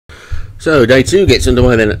So day 2 gets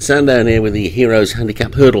underway then at Sandown here with the Heroes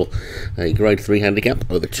Handicap Hurdle, a grade 3 handicap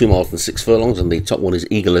over 2 miles and 6 furlongs, and the top one is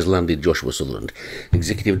Eagle Has Landed, Joshua Sutherland.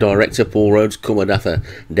 Executive Director Paul Rhodes, Kumadatha,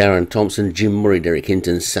 Darren Thompson, Jim Murray, Derek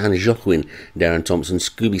Hinton, San Joaquin, Darren Thompson,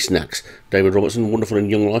 Scooby Snacks, David Robertson, Wonderful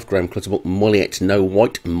and Young Life, Graham Clutterbuck, Molliet No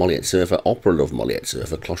White, Molliet Surfer, Opera Love, Molliet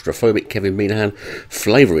Surfer, Claustrophobic, Kevin Meanahan,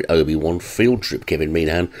 Favourite Obi-Wan, Field Trip, Kevin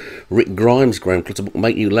Meanahan, Rick Grimes, Graham Clutterbuck,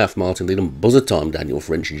 Make You Laugh, Martin Leedham, Buzzer Time, Daniel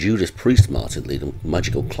French, Judas Priest, Martin Leedham,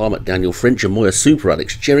 Magical Climate, Daniel French, Amoya Super,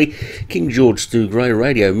 Alex Cherry, King George, Stu Gray,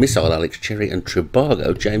 Radio Missile, Alex Cherry, and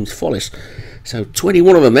Tribago, James Follis. So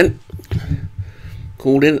 21 of them then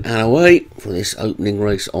called in and away for this opening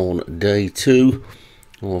race on day 2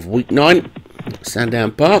 of week 9,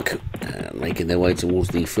 Sandown Park, making their way towards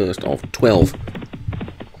the first of 12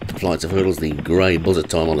 flights of hurdles. The grey Buzzer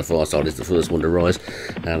Time on the far side is the first one to rise,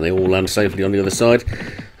 and they all land safely on the other side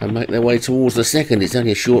and make their way towards the second. It's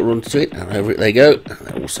only a short run to it, and over it they go, and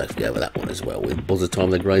they're all safely over that one as well, with Buzzer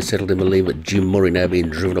Time the grey settled in the lead, but Jim Murray now being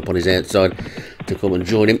driven up on his outside to come and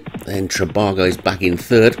join him. Then Tribago is back in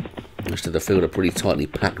third. The rest of the field are pretty tightly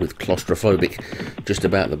packed with Claustrophobic just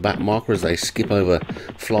about the back marker as they skip over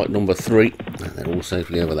flight number 3, and they're all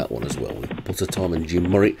safely over that one as well, with Buzzer Time and Jim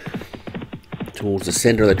Murray towards the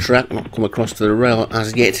centre of the track, not come across to the rail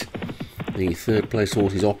as yet. The third place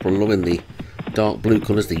horse is Opera Love in the dark blue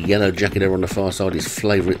colours. The yellow jacket over on the far side is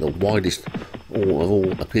Favourite. The widest of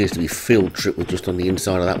all appears to be Field Trip, with just on the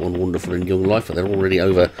inside of that one Wonderful and Young Life, but they're already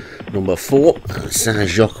over number 4. San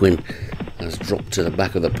Joaquin has dropped to the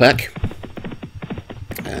back of the pack,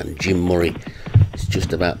 and Jim Murray has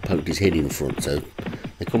just about poked his head in front. So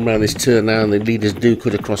they come round this turn now, and the leaders do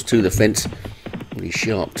cut across to the fence. Pretty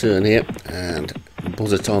sharp turn here, and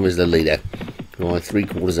Buzzer Time is the leader by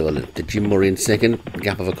 3/4 of a length to Jim Murray in second,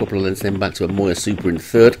 gap of a couple of lengths, then back to Amoya Super in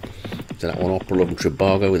third. So that one Opera Love and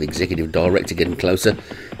Tribago, with Executive Director getting closer,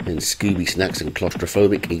 then Scooby Snacks and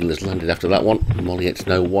Claustrophobic. Eagle Has Landed after that one. Molliet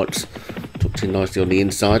No Whites tucked in nicely on the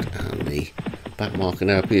inside, and the back marker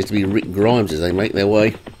now appears to be Rick Grimes as they make their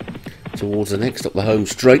way towards the next up the home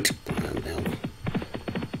straight. And now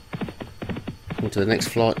on to the next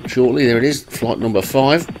flight shortly. There it is, flight number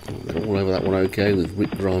 5. They're all over that one okay, with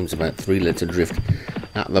Rick Grimes about 3 lengths adrift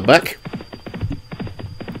at the back.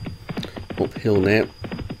 Uphill now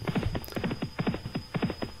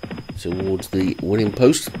towards the winning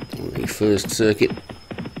post on the first circuit.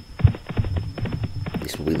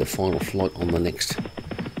 This will be the final flight on the next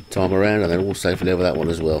time around, and they're all safely over that one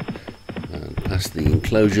as well, and past the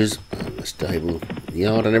enclosures and the stable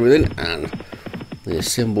yard and everything, and the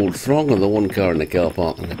assembled throng of the one car in the car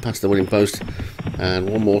park, and they're past the winning post, and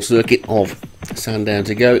one more circuit of Sandown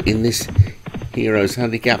to go in this Heroes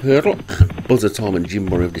Handicap Hurdle, and Buzzer Time and Jim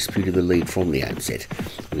Murray have disputed the lead from the outset.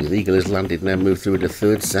 With Eagle Has Landed now moved through into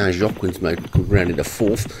third, San Joaquin's made good ground into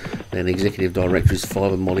fourth, then Executive Director is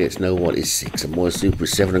 5 and Molliet's No White is 6, and Moya Super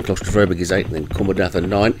is 7 and Claustrophobic is 8, and then Kumadatha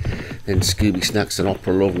 9, then Scooby Snacks and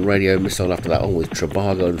Opera Love and Radio Missile after that on, with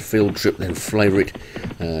Tribago and Field Trip, then Favourite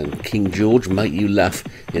and King George, Make You Laugh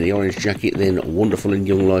in the orange jacket, then Wonderful and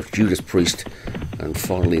Young Life, Judas Priest, and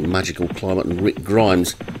finally Magical Climate and Rick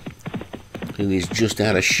Grimes, who is just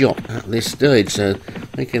out of shot at this stage. So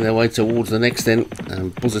making their way towards the next then,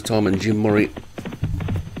 and Buzzer Time and Jim Murray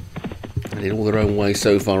heading all their own way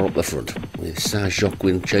so far up the front, with San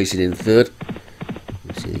Joaquin chasing in third.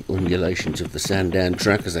 You see the undulations of the Sandown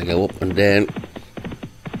track as they go up and down.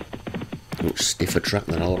 Much stiffer track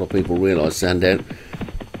than a lot of people realise, Sandown.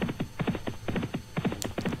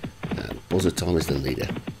 And Buzzer Time is the leader,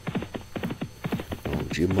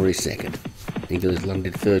 Jim Murray second. Eagle Has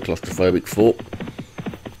Landed third, Claustrophobic 4.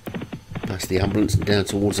 Past the ambulance and down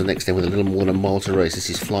towards the next end with a little more than a mile to race. This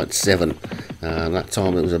is flight 7. And that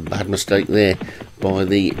time there was a bad mistake there by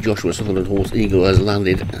the Joshua Sutherland horse Eagle Has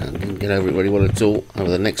Landed, and didn't get over it very well at all. Over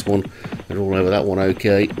the next one, they're all over that one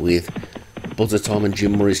okay, with Buzzer Time and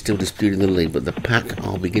Jim Murray still disputing the lead, but the pack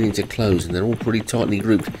are beginning to close, and they're all pretty tightly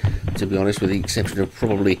grouped, to be honest, with the exception of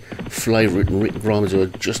probably Favourite and Rick Grimes, who are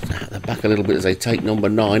just at the back a little bit as they take number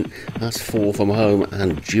 9. That's 4 from home,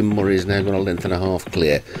 and Jim Murray has now got a length and a half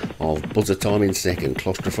clear of Buzzer Time in second,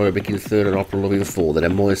 Claustrophobic in third, and Opera Love in 4.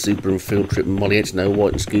 Then Moya Super and Field Trip and Molliet No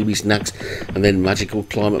White and Scooby Snacks, and then Magical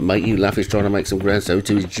Climate, Make You Laugh is trying to make some ground, so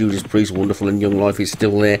too is Judas Priest. Wonderful and Young Life is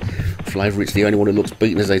still there. Favourite's the only one who looks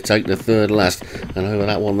beaten as they take the third last, and over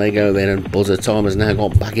that one they go then, and Buzzer Time has now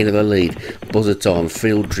got back into the lead. Buzzer Time,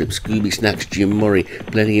 Field Trip, Scooby Snacks, Jim Murray,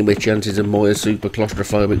 blending in with chances of Moya Super,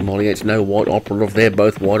 Claustrophobic, Molliet No White, Opera Love, they're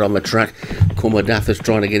both wide on the track. Kumadatha's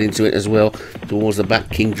trying to get into it as well towards the back.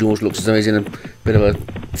 King George looks as though he's in a bit of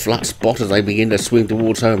a flat spot as they begin to swing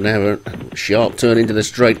towards home. Now a sharp turn into the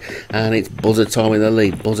straight, and it's Buzzer Time in the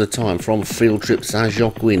lead. Buzzer Time from Field Trip,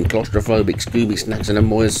 Saint-Jacques, Claustrophobic, Scooby Snacks and a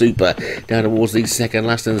Moya Super down towards the second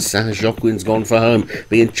last, and Saint-Jacques gone for home,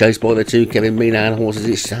 being chased by the two Kevin Minahan horses.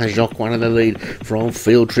 It's Saint-Jacques in the lead from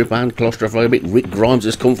Field Trip and Claustrophobic. Rick Grimes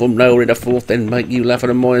has come from nowhere into fourth, then Make You Laugh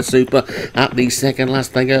and a Moya Super. At the second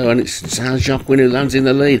last they go, and it's Saint-Jacques who lands in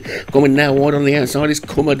the lead. Coming now wide on the outside is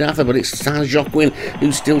Kumadatha, but it's Saint-Jacques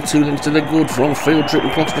who's still 2 lengths to the good from Field Trip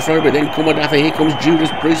and Claustrophobic. Then Kumadatha, here comes Judas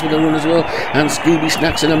Priest with a run as well, and Scooby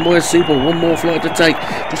Snacks and a Moya Super. One more flight to take,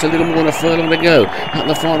 just a little more than a furlong to go. At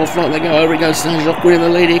the final flight they go, over it goes Saint-Jacques in the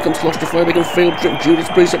lead. Here comes Claustrophobic and Field Trip. Judas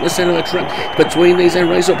Priest up the centre of the track. Between these they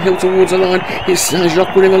race uphill towards the line. It's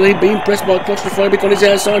Saint-Jacques in the lead, being pressed by Claustrophobic on his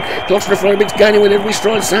outside. Claustrophobic's gaining with every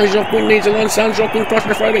stride. Saint-Jacques needs a line. Saint-Jacques,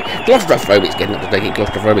 Claustrophobic. Claustrophobic's getting up to take it.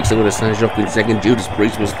 Claustrophobic still with a Saint-Jacques in second. Judas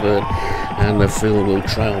Priest was third, and the field will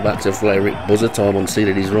trail back to Flairick. Buzzer Time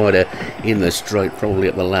unseated his rider in the straight, probably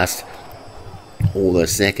at the last or the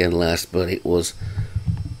second last, but it was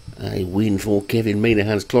a win for Kevin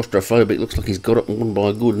Minahan's Claustrophobic. Looks like he's got it and won by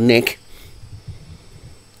a good neck.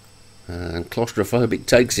 And Claustrophobic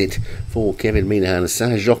takes it for Kevin Minahan.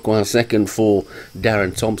 Saint-Jacques second for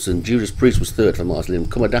Darren Thompson. Judas Priest was third for Martin Lim.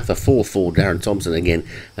 Kumadatha fourth for Darren Thompson again.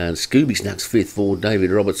 And Scooby Snacks fifth for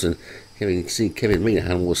David Robertson. You can see Kevin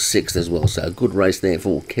Minahan was sixth as well. So a good race there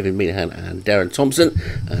for Kevin Minahan and Darren Thompson.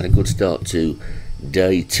 And a good start to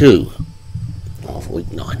day 2 of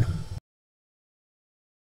week 9.